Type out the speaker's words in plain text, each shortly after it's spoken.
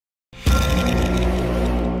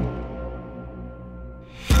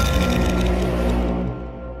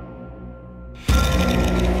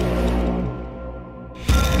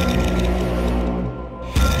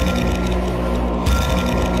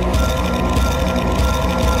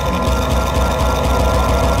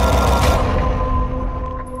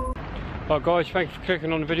Hi guys, thanks for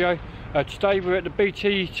clicking on the video. Today we're at the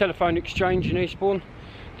BT telephone exchange in Eastbourne.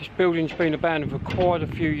 This building's been abandoned for quite a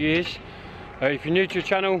few years. If you're new to the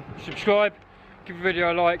channel, subscribe, give the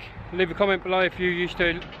video a like, leave a comment below if you used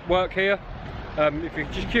to work here. If you're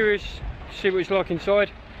just curious to see what it's like inside,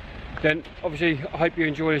 then obviously I hope you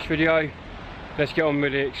enjoy this video. Let's get on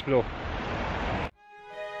with the explore.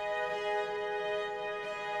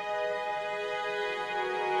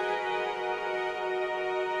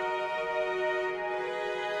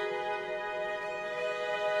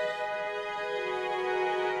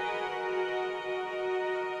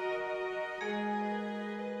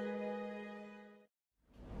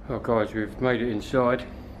 Oh guys, we've made it inside.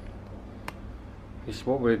 This is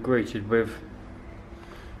what we're greeted with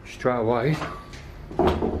straight away.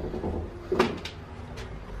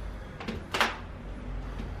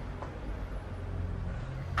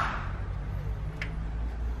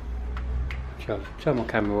 Turn my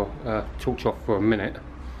camera torch off for a minute.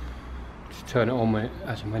 Just turn it on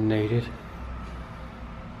as and when needed.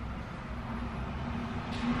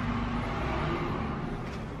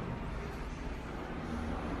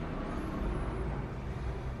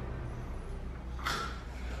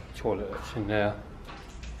 Toilet that's in there.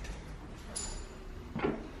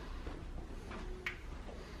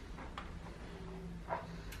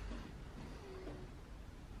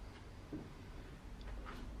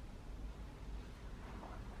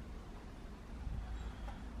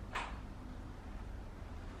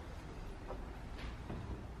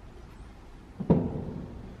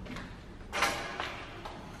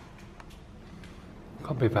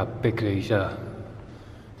 Can't believe how big these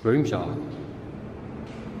rooms are.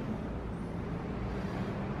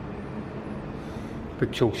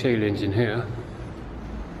 Big tall ceilings in here.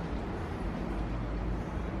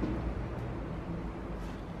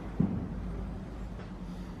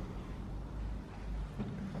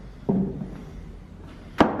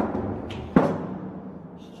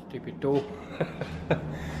 Stupid door.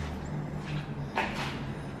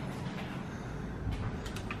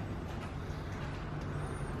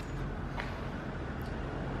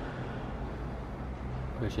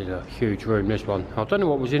 This is a huge room, this one. I don't know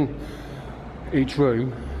what was in each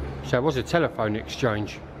room. So it was a telephone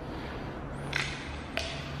exchange.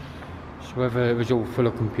 So whether it was all full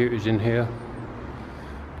of computers in here.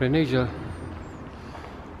 But these are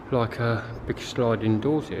like big sliding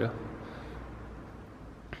doors here.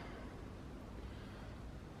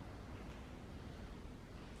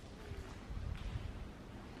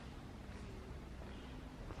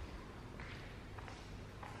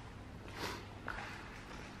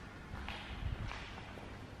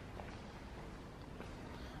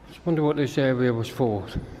 I wonder what this area was for.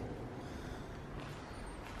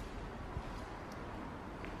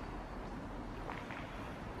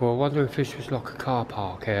 Well, I wonder if this was like a car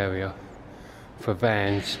park area for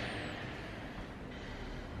vans.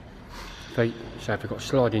 So if we've got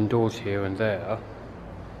sliding doors here and there.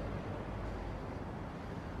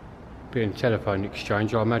 Being telephone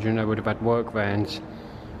exchange, I imagine they would have had work vans.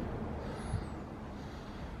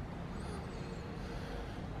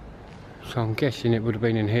 So I'm guessing it would have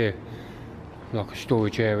been in here, like a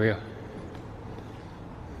storage area.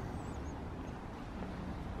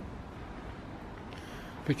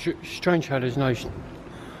 But strange how there's no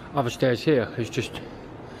other stairs here. It's just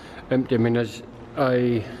empty. I mean, there's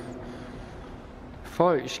a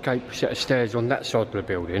fire escape set of stairs on that side of the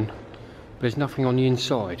building, but there's nothing on the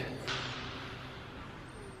inside.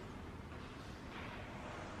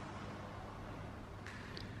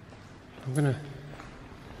 I'm gonna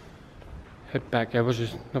head back. There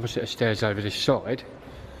was another set of stairs over this side.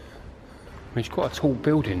 I mean, it's quite a tall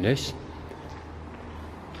building, this.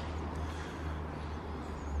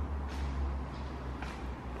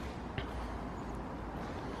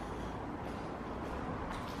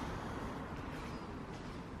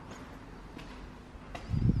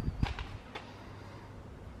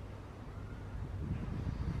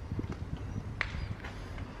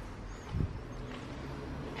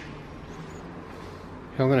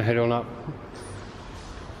 I'm going to head on up.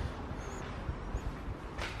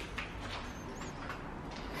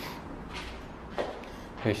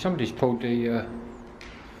 Okay, somebody's pulled the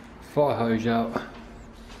fire hose out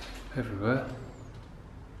everywhere.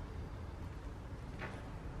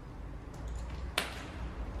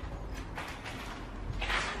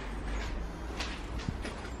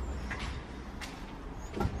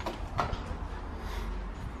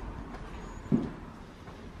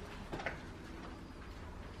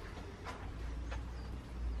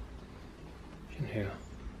 In here.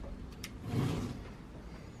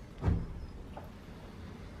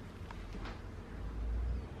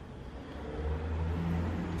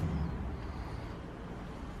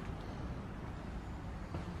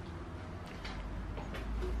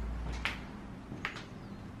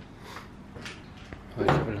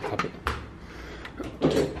 Let's have a look up it.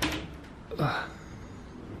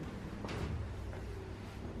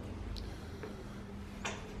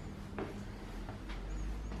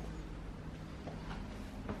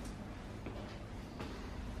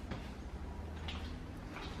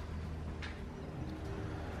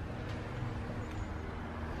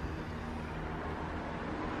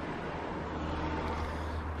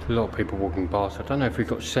 A lot of people walking past. I don't know if we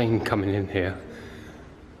got seen coming in here.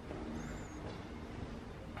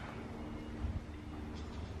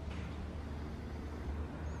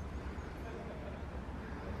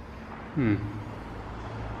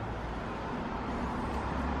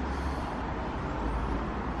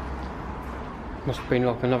 Must have been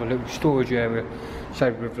like another little storage area,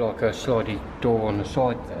 say with like a slidey door on the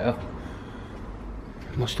side there.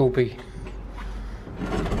 Must all be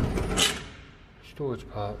storage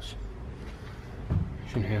parts.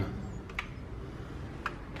 It's in here.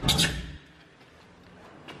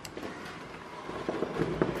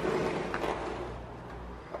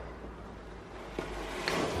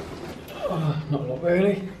 Not a lot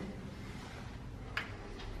really.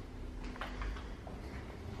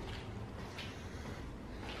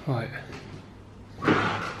 Right.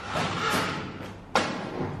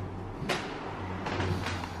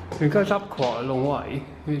 It goes up quite a long way.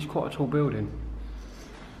 It's quite a tall building.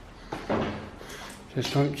 So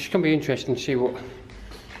it's going to be interesting to see what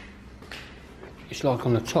it's like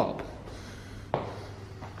on the top.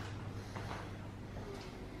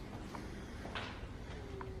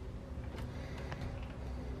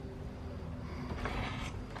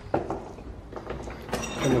 I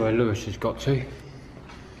don't know where Lewis has got to.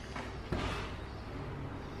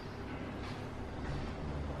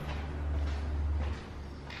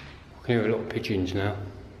 I can hear a lot of pigeons now.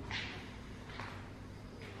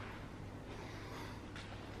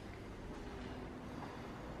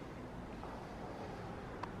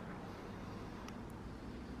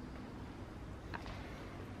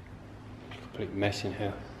 Complete mess in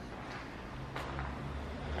here.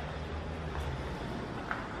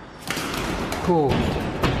 Cool.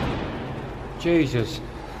 Jesus.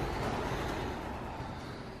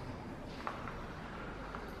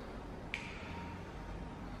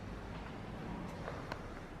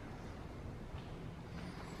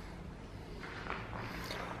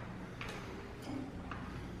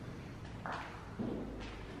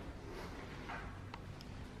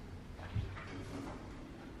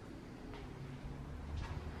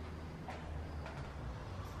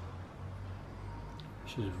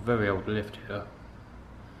 This is a very old lift here.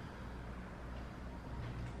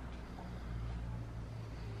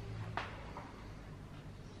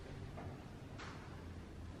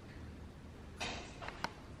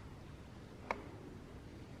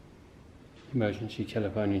 Emergency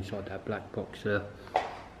telephone inside that black box there.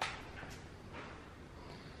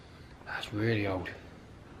 That's really old.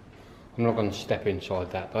 I'm not going to step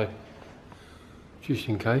inside that though, just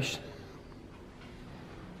in case.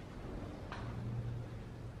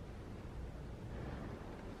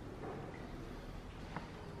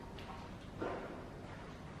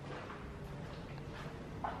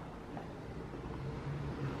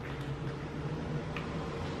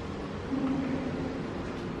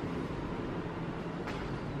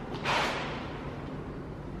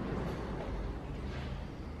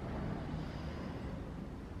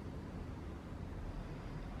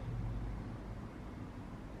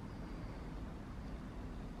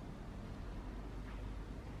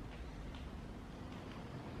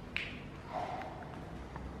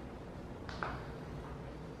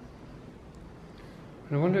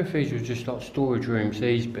 And I wonder if these were just like storage rooms,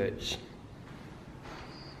 these bits.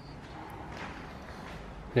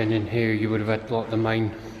 Then in here you would have had like the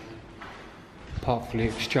main part for the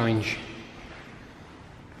exchange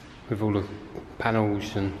with all the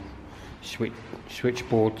panels and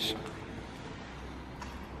switchboards.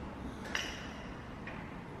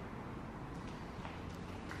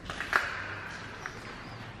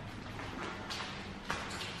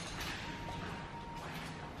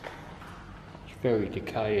 Very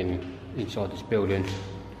decaying inside this building.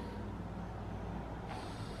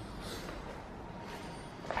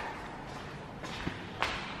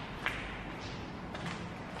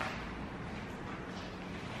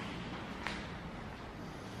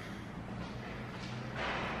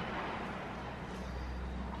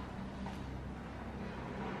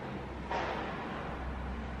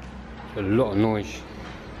 There's a lot of noise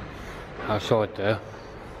outside there.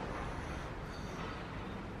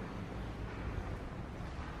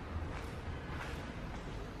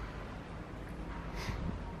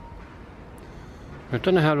 I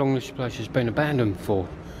don't know how long this place has been abandoned for,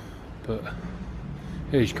 but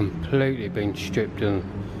It's completely been stripped and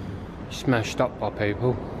smashed up by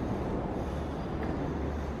people.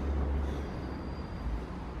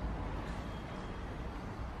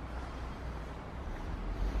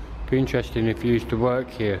 Be interesting if you used to work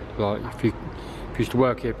here. Like if you used to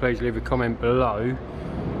work here, please leave a comment below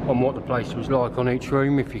on what the place was like on each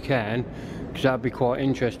room if you can, because that'd be quite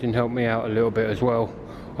interesting. Help me out a little bit as well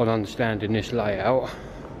on understanding this layout,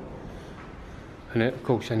 and of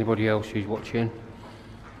course anybody else who's watching.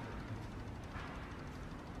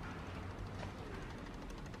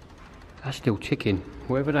 That's still ticking,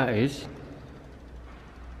 whatever that is.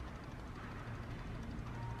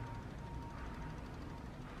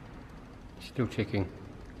 Still ticking.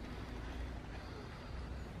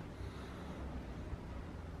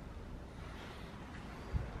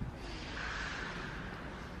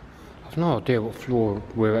 I've no idea what floor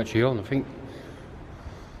we're actually on. I think,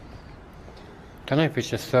 don't know if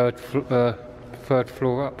it's the third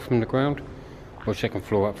floor up from the ground, or second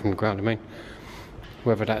floor up from the ground. I mean,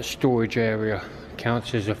 whether that storage area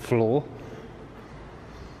counts as a floor.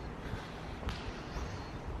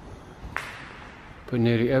 But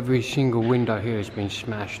nearly every single window here has been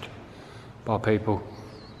smashed by people.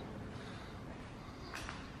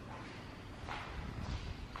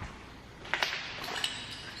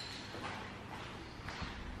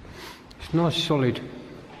 It's a nice solid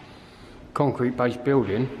concrete based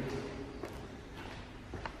building.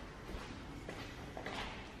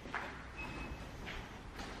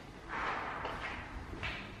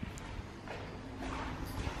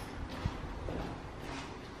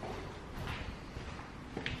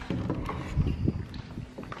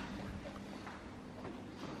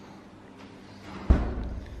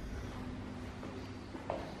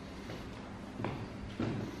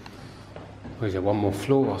 Is there one more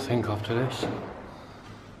floor, I think, after this?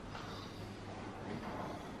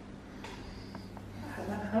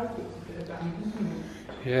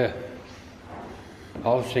 Yeah. I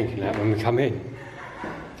was thinking that when we come in.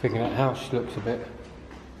 Thinking that house looks a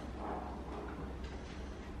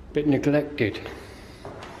bit neglected.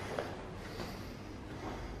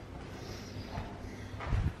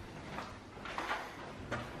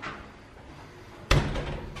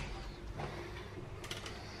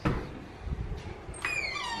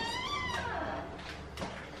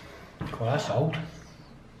 Well, that's old.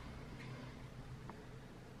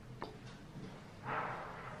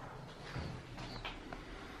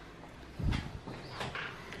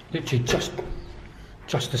 Literally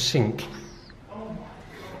just a sink.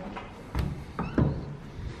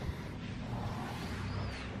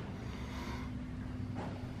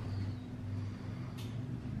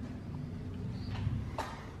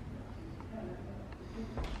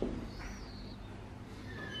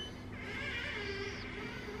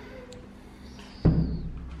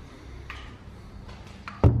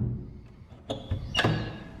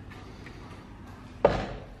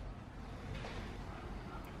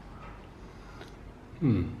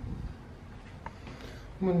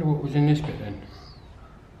 I wonder what was in this bit then.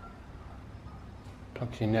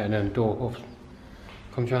 Plugs in there and then the door off.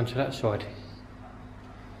 Comes round to that side.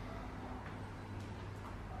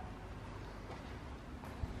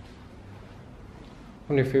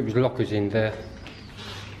 Wonder if it was lockers in there.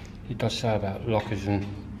 It does say about lockers and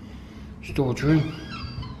storage room.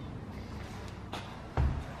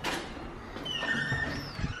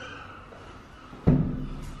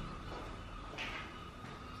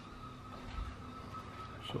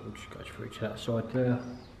 So we'll just go through to that side there.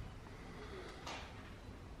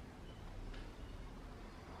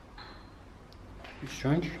 Bit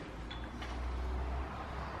strange.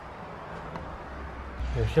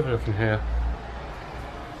 Yeah, let's have a look in here.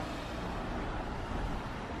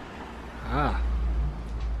 Ah.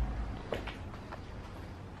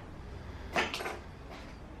 It's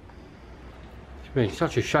been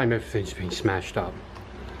such a shame everything's been smashed up.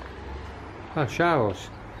 Oh, showers.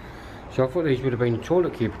 So I thought these would have been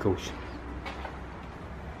toilet cubicles.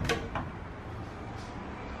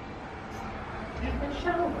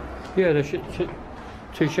 Yeah, there's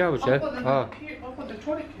two showers there. I thought the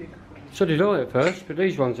toilet cubicles. So did I at first, but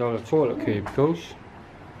these ones are the toilet cubicles.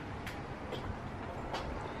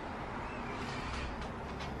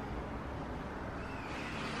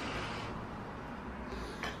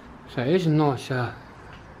 So it is a nice, it's a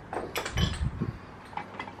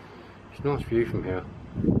nice view from here.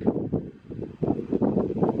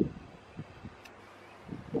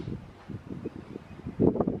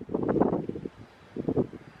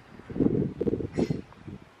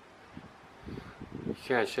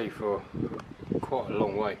 You can see for quite a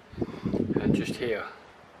long way, and just here,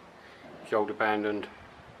 the old abandoned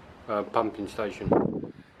pumping station,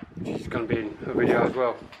 which is going to be in a video as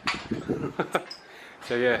well.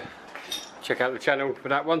 So yeah, check out the channel for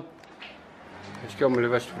that one. Let's get on with the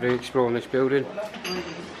rest of the exploring this building.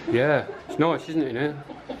 Yeah, it's nice, isn't it, in here?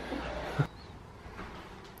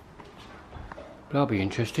 That'll be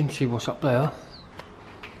interesting, see what's up there.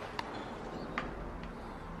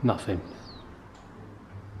 Nothing.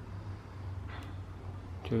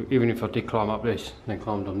 So even if I did climb up this and then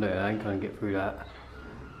climbed on there, I ain't going to get through that.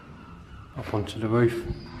 Up onto the roof.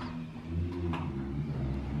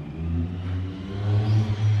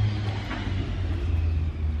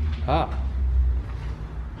 Ah.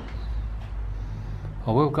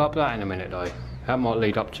 I will go up that in a minute though. That might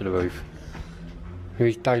lead up to the roof.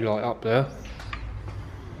 There's daylight up there.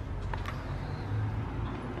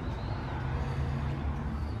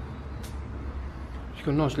 It's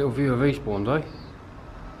got a nice little view of Eastbourne though.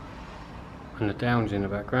 And the downs in the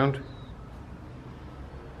background.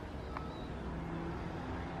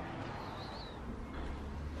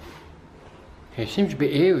 Yeah, it seems a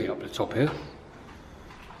bit eerie up the top here.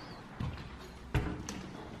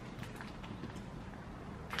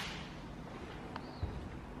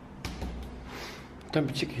 Don't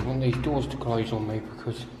particularly want these doors to close on me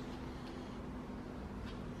because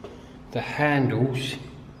the handles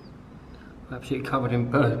are absolutely covered in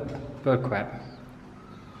bird crap.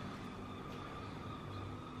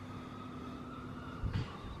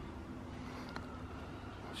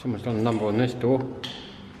 Someone's done a number on this door.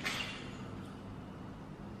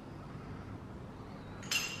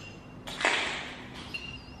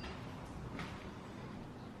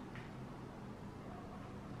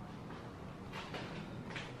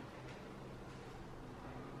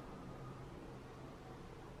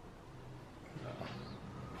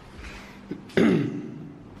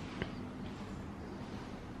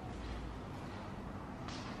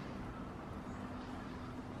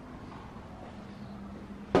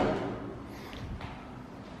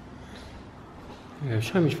 Yeah,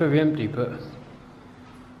 shame it's very empty, but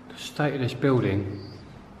the state of this building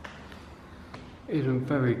isn't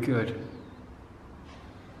very good.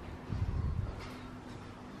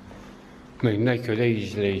 I mean, they could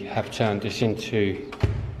easily have turned this into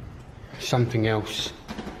something else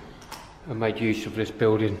and made use of this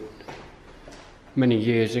building many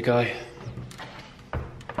years ago.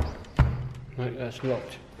 No, that's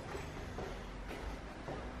locked.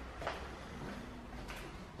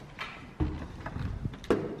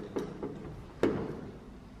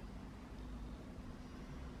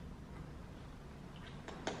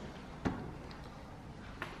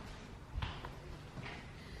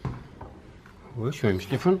 Well, this room's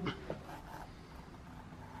different.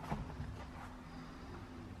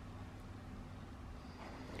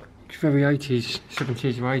 It's very 80s,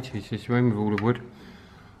 70s or 80s, this room with all the wood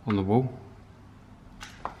on the wall.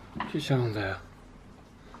 What's it on there?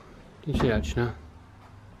 Can you see that just now?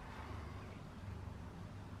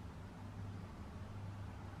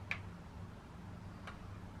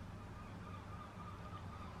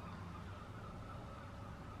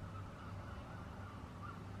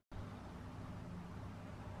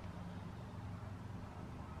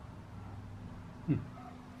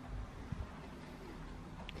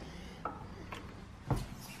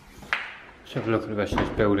 Let's have a look at the rest of this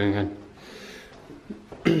building then.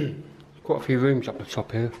 There's quite a few rooms up the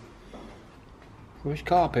top here. Well, this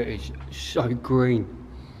carpet is so green.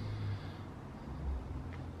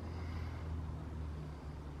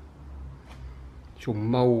 It's all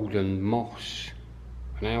mould and moss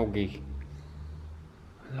and algae.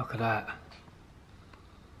 Look at that.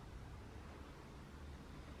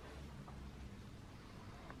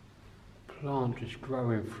 Plant just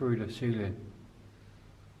growing through the ceiling.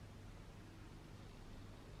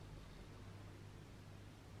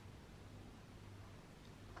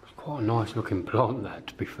 It's quite a nice looking plant, that,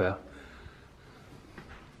 to be fair.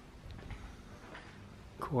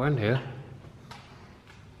 Cool, and here.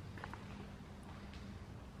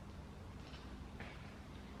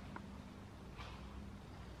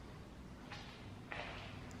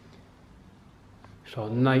 So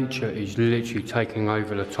nature is literally taking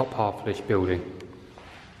over the top half of this building.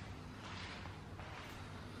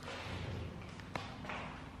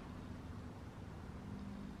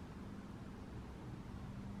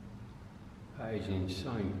 That is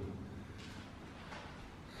insane.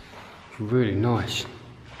 It's really nice.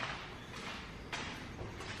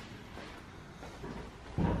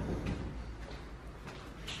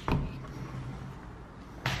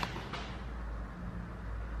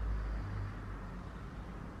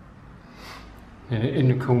 In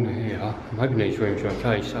the corner here, I'm hoping these rooms are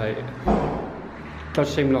okay, so it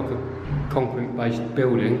does seem like a concrete based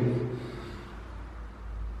building.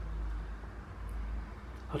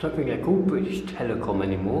 I don't think they're called British Telecom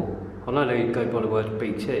anymore. I know they go by the word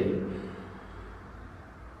BT.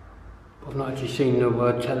 But I've not actually seen the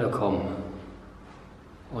word telecom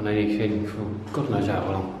on anything for God knows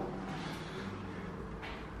how long.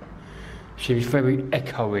 Seems very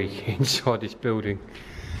echoey inside this building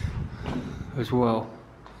as well.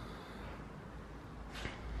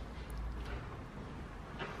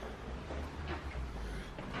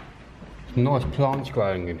 Nice plants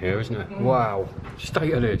growing in here, isn't it? Wow,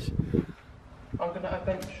 state of this. I'm going to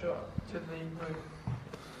adventure to the roof.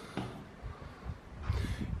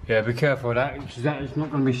 Yeah, be careful of that, because that is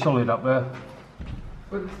not going to be solid up there.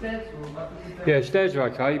 But the stairs are all Yeah, the stairs are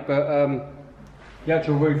okay, but the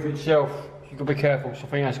actual roof itself, you've got to be careful, because I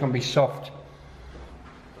think that's going to be soft.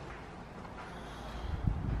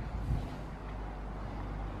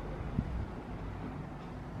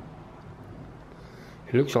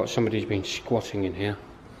 It looks like somebody's been squatting in here.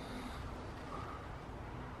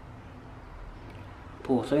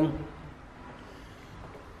 Poor thing.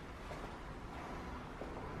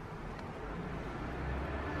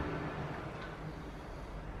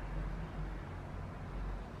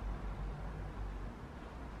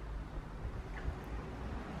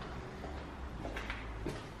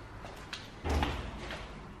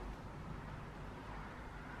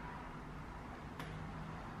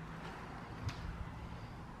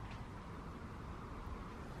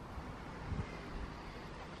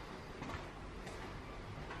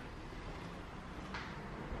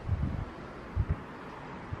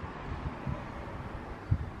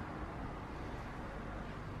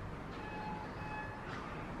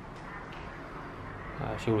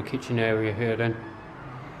 That's all the kitchen area here then.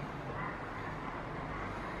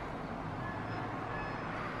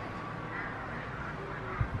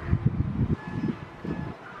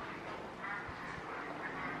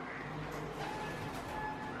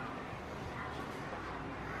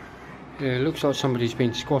 Yeah, it looks like somebody's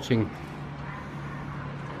been squatting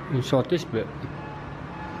inside this bit.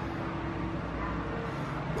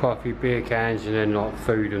 Quite a few beer cans and then like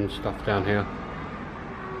food and stuff down here.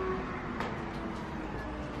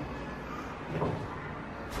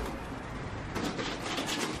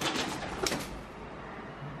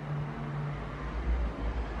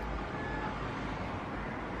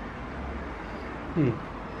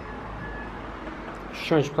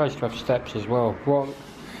 Strange place to have steps as well, right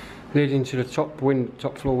leading to the top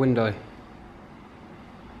floor window.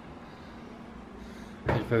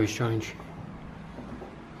 That's very strange.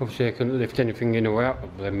 Obviously I couldn't lift anything in or out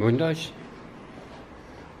of them windows.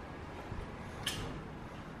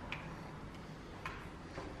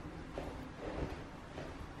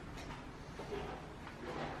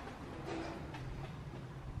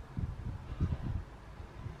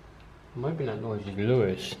 I'm hoping that noise is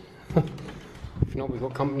Lewis. If not, we've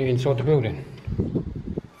got company inside the building.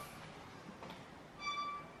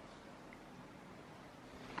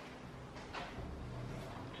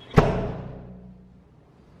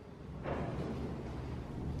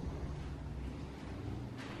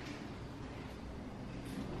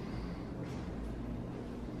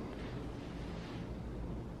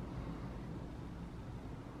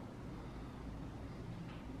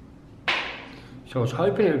 So I was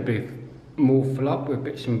hoping it would be more full up with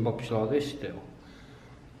bits and bobs like this still.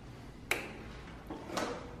 I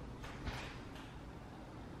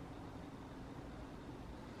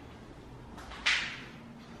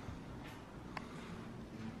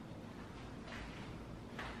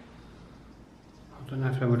don't know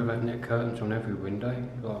if they would have had net curtains on every window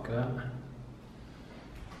like that.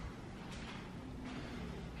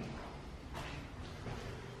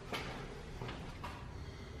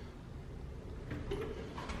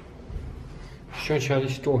 Strange how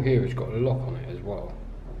this door here has got a lock on it as well.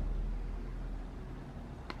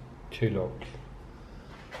 2 locks.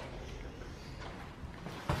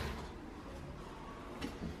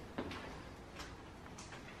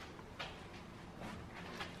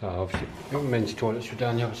 Oh, obviously, the men's toilets were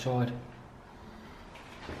down the other side.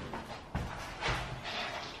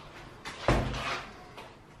 Look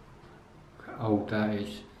how old that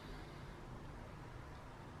is.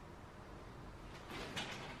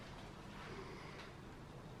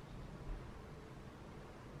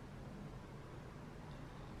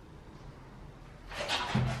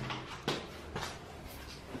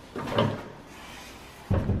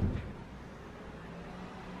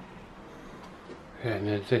 Yeah,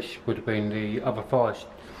 and this would have been the other fire.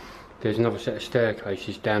 There's another set of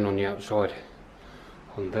staircases down on the outside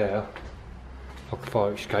on there, like a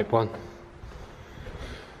fire escape one.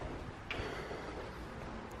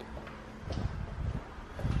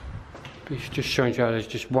 But it's just showing you how there's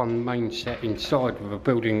just one main set inside with a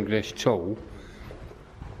building this tall,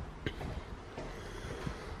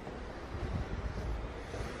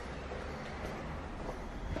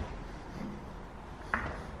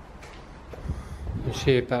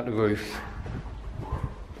 see about the roof.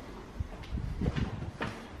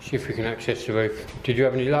 See if we can access the roof. Did you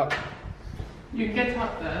have any luck? You can get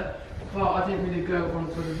up there, but I didn't really go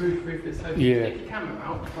onto the roof itself. Yeah. You can take your camera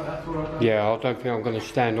out, but that's all I've done. Yeah, I don't think I'm going to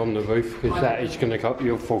stand on the roof because that is going to go,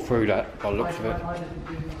 you'll fall through that by the looks of it. I didn't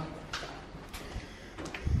do that.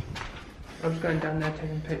 I was going down there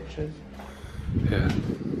taking pictures. Yeah.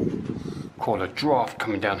 Quite a draft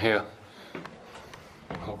coming down here.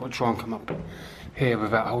 I've got to try and come up here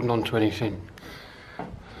without holding on to anything.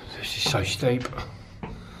 This is so steep.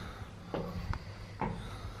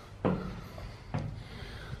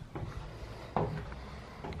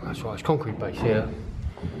 That's right, it's concrete base here.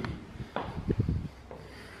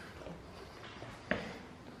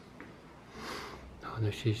 And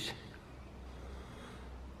this is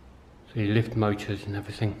the lift motors and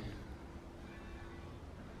everything.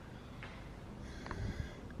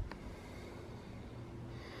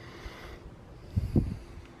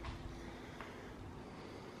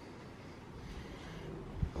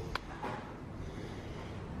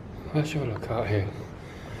 Let's have a look out here.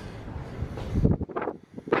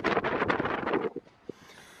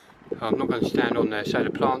 I'm not going to stand on there, so the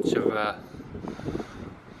plants have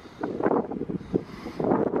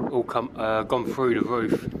all gone through the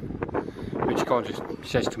roof, which kind of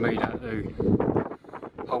says to me that the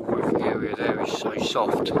whole roofing area there is so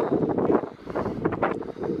soft.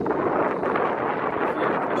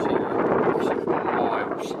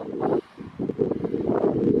 Miles.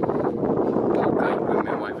 Bolgate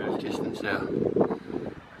windmill over the distance there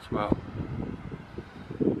as well.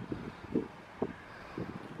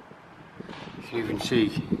 You can even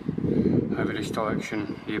see over this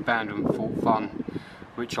direction the abandoned Fort Fun,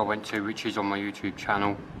 which I went to, which is on my YouTube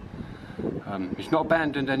channel. It's not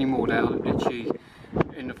abandoned anymore, they're literally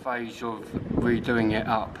in the phase of redoing it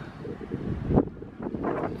up.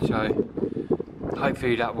 So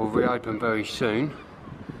hopefully that will reopen very soon.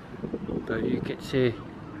 But you get to see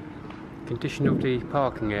the condition of the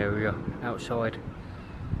parking area outside.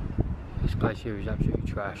 This place here is absolutely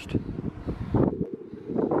trashed.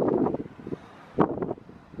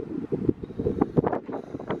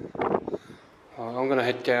 I'm going to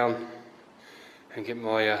head down and get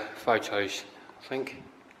my photos, I think.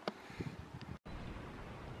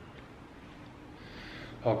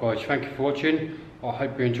 Oh guys, thank you for watching. I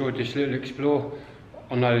hope you enjoyed this little explore.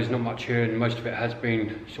 I know there's not much here and most of it has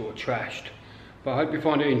been sort of trashed. But I hope you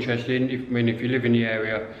find it interesting. If you live in the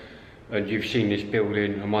area and you've seen this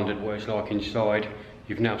building and wondered what it's like inside,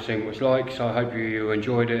 you've now seen what it's like. So I hope you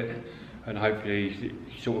enjoyed it and hopefully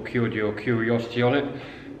it sort of cured your curiosity on it.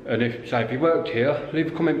 And if you worked here, leave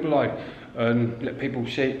a comment below and let people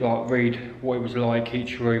see, read what it was like,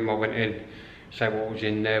 each room I went in, say what was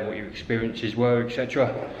in there, what your experiences were, etc.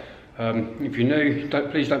 If you're new,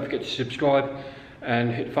 please don't forget to subscribe and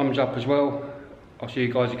hit the thumbs up as well. I'll see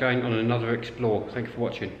you guys again on another explore. Thank you for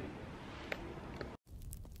watching.